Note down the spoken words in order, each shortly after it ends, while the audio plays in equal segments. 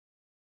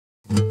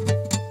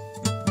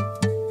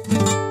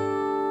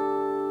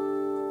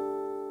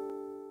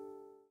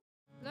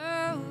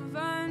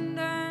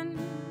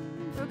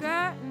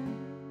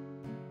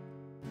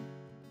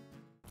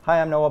Hi,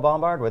 I'm Noah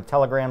Bombard with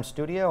Telegram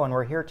Studio, and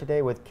we're here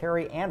today with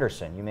Keri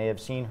Anderson. You may have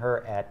seen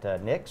her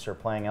at Nick's or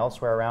playing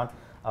elsewhere around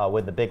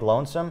with the Big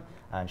Lonesome,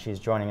 and she's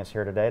joining us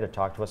here today to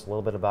talk to us a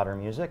little bit about her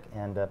music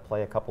and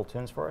play a couple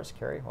tunes for us.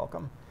 Keri,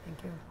 welcome. Thank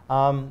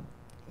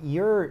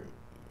you.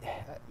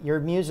 Your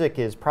music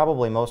is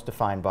probably most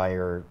defined by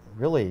your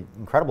really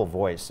incredible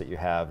voice that you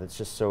have. It's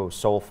just so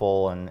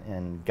soulful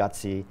and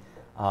gutsy.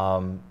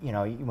 You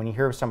know, when you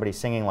hear somebody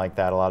singing like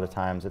that, a lot of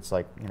times it's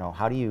like, you know,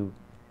 how do you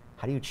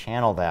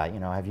channel that? You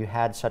know, have you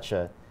had such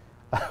a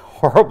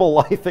horrible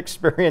life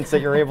experience that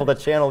you're able to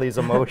channel these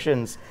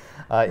emotions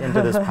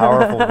into this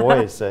powerful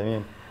voice? I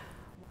mean,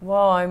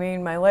 well, I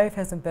mean, my life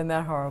hasn't been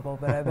that horrible,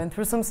 but I've been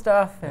through some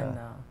stuff, and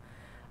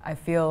I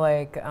feel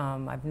like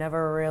I've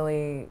never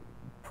really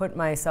put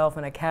myself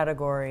in a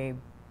category,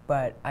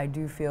 but I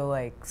do feel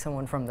like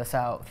someone from the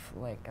South.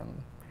 Like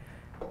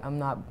I'm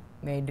not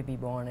made to be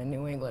born in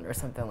New England or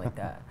something like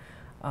that.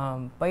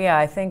 But yeah,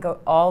 I think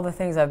all the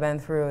things I've been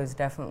through is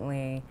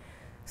definitely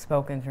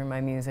spoken through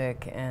my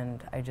music,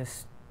 and I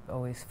just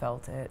always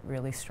felt it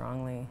really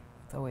strongly.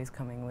 It's always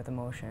coming with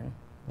emotion.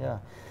 Yeah.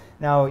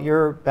 Now,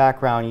 your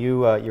background,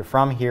 you're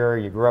from here,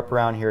 you grew up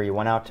around here, you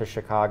went out to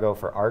Chicago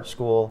for art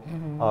school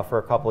for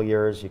a couple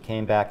years, you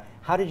came back.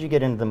 How did you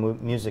get into the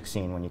music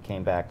scene when you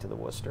came back to the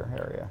Worcester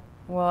area?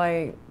 Well,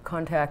 I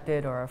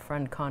contacted, or a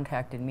friend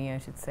contacted me, I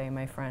should say,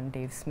 my friend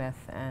Dave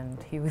Smith,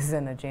 and he was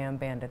in a jam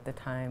band at the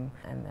time,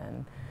 and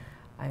then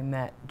I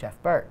met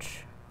Jeff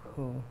Birch,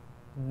 who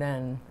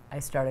then I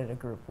started a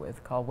group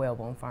with called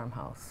Whalebone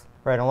Farmhouse.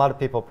 Right, and a lot of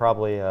people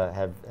probably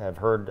have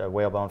heard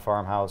Whalebone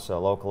Farmhouse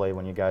locally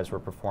when you guys were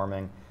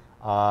performing.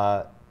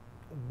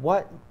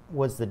 What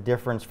was the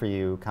difference for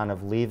you, kind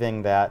of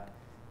leaving that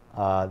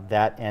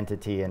that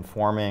entity and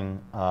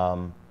forming,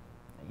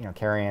 you know,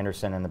 Keri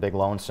Anderson and the Big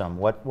Lonesome?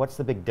 What's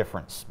the big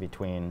difference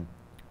between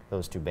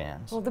those two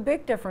bands? Well, the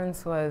big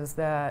difference was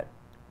that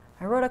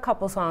I wrote a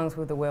couple songs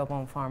with the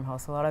Whalebone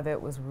Farmhouse. A lot of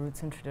it was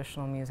roots and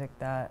traditional music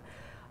that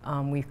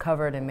we've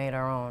covered and made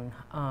our own.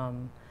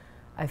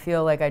 I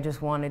feel like I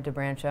just wanted to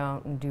branch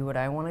out and do what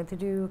I wanted to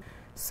do.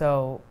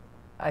 So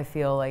I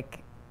feel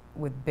like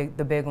with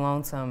the Big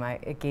Lonesome,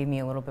 it gave me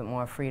a little bit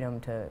more freedom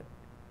to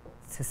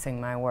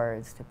sing my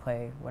words, to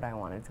play what I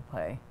wanted to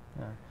play.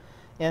 Yeah.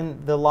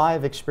 And the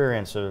live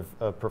experience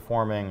of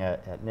performing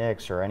at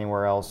Nick's or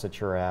anywhere else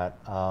that you're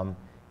at,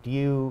 do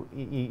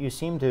you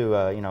seem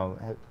to you know,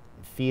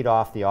 feed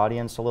off the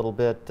audience a little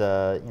bit,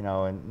 you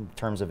know, in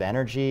terms of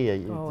energy?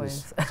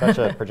 Always. There's such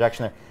a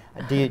projection there.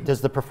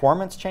 Does the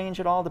performance change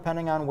at all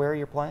depending on where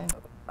you're playing?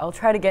 I'll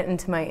try to get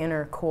into my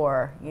inner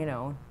core, you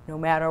know, no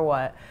matter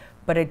what.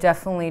 But it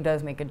definitely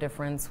does make a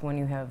difference when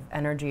you have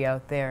energy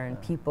out there and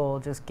people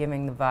just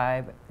giving the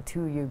vibe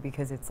to you,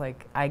 because it's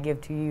like I give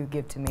to you,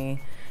 give to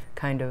me,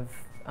 kind of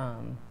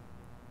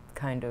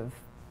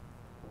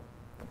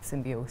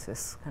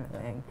symbiosis kind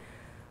of thing.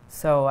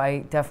 So I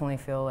definitely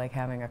feel like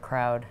having a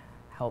crowd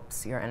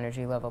helps your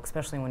energy level,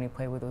 especially when you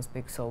play with those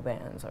big soul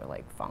bands or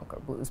like funk or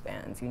blues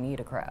bands. You need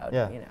a crowd,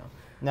 you know.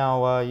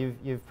 Now,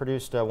 you've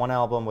produced one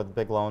album with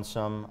Big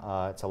Lonesome.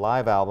 It's a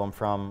live album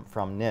from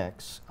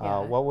Nick's.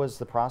 What was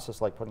the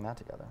process like putting that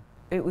together?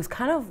 It was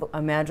kind of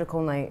a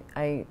magical night.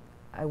 I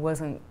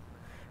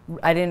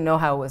didn't know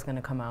how it was going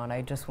to come out.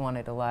 I just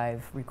wanted a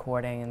live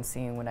recording and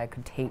seeing what I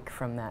could take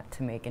from that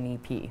to make an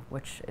EP,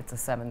 which it's a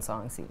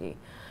 7-song CD.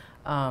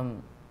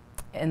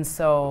 And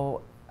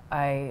so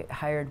I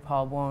hired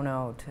Paul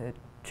Buono to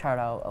chart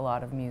out a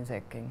lot of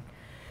music, and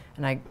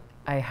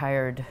I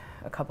hired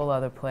a couple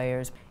other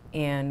players,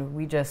 and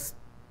we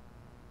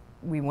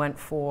went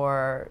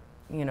for,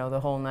 you know, the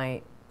whole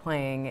night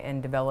playing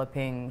and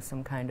developing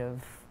some kind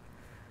of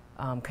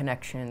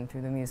connection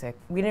through the music.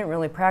 We didn't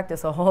really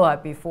practice a whole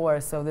lot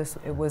before, so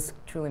it was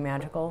truly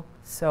magical.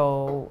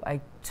 So I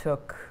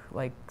took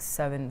like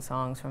 7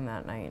 songs from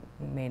that night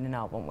and made an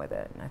album with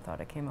it, and I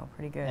thought it came out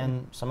pretty good.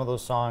 And some of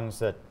those songs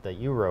that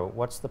you wrote,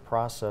 what's the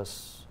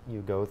process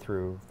you go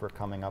through for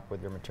coming up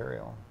with your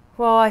material?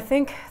 Well, I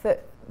think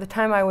that the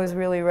time I was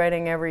really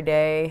writing every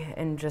day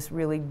and just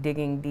really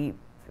digging deep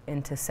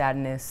into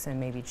sadness and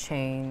maybe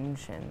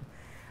change, and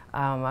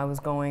I was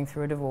going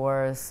through a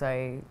divorce.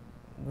 I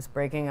was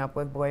breaking up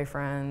with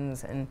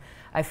boyfriends, and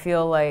I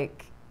feel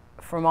like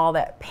from all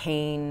that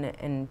pain,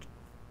 and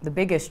the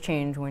biggest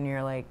change when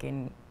you're like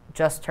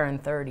just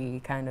turned 30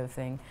 kind of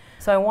thing.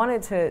 So I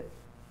wanted to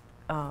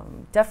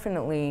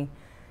definitely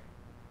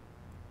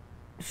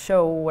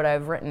show what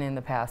I've written in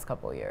the past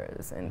couple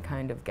years and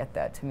kind of get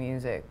that to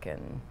music,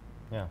 and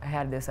I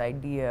had this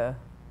idea,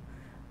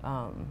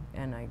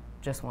 and I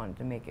just wanted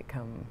to make it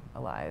come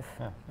alive.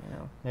 You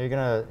know.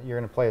 Now you're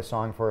gonna play a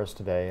song for us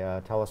today.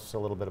 Tell us a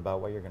little bit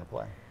about what you're gonna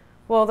play.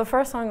 Well, the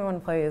first song I'm gonna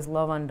play is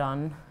 "Love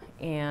Undone,"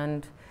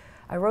 and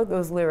I wrote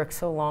those lyrics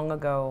so long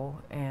ago,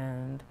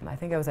 and I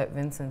think I was at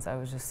Vincent's. I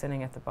was just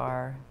sitting at the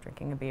bar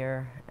drinking a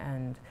beer,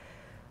 and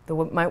the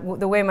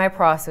way my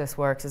process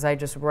works is I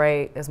just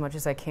write as much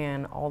as I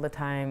can all the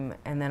time,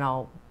 and then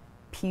I'll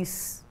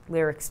piece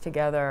lyrics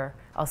together.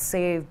 I'll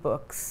save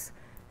books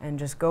and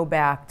just go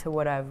back to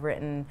what I've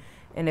written,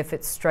 and if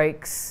it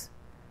strikes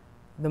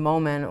the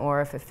moment,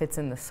 or if it fits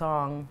in the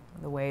song,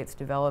 the way it's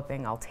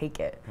developing, I'll take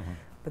it. Mm-hmm.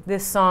 But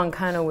this song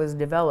kind of was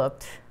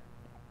developed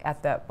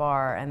at that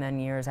bar, and then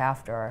years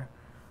after,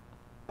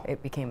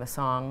 it became a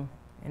song,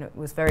 and it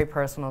was very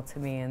personal to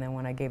me. And then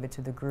when I gave it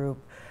to the group,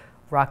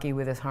 Rocky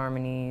with his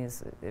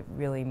harmonies, it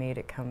really made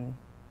it come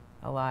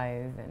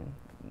alive. And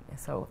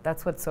so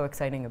that's what's so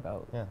exciting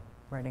about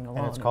writing alone.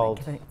 And it's called?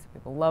 Giving it to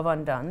people. Love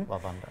Undone.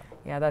 Love Undone.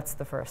 Yeah, that's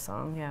the first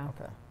song, yeah.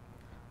 Okay.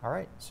 All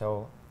right,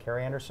 so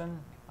Keri Anderson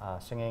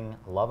singing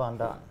Love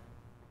Undone.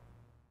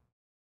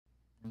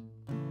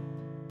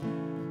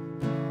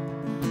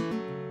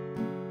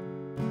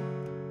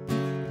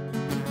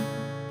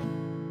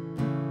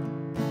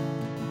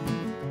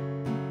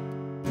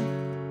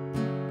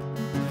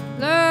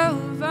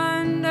 Love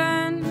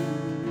undone,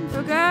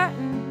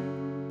 forgotten.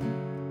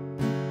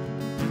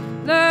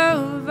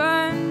 Love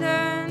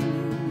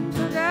undone,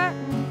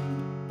 forgotten.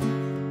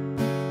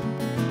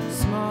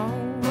 Small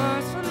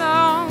words for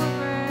long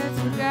regrets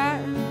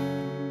forgotten.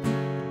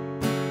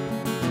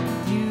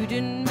 You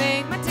didn't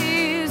make my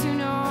tears, you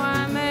know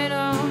I made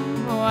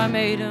them. Oh, I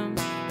made them.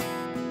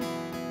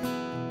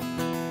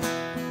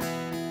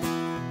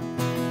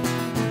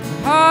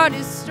 My heart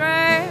is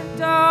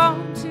strapped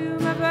onto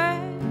my back.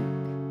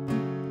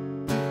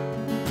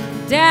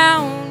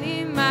 Down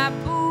in my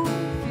boot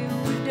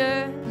filled with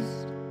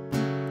dust.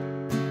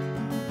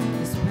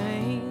 This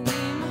pain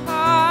in my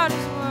heart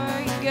is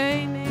what you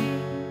gave me.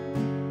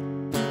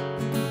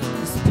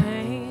 This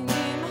pain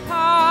in my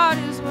heart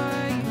is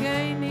what you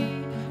gave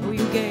me. Oh,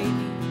 you gave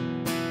me.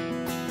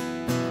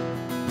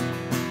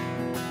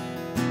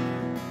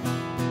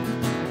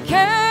 I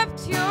kept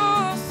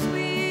your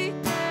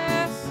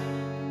sweetness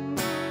in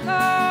my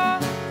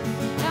love.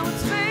 Now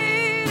it's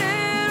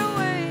faded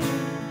away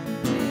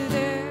with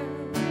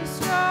every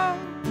straw,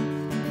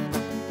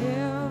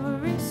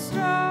 every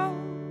straw,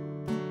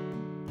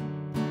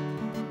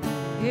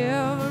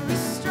 every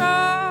straw.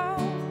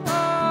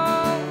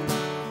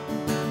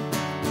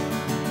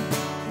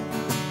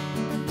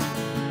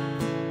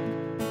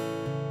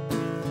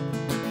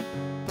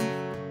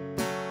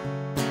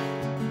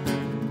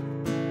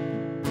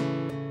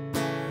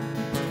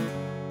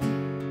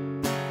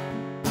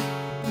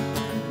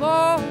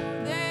 More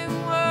than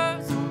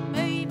words will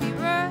maybe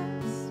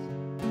rest.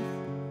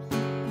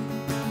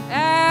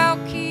 I'll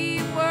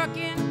keep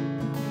working,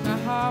 my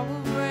heart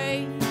will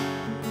break.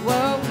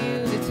 What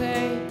will it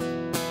take?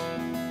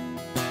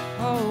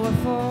 Oh,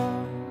 for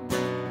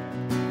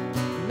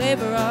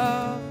labor of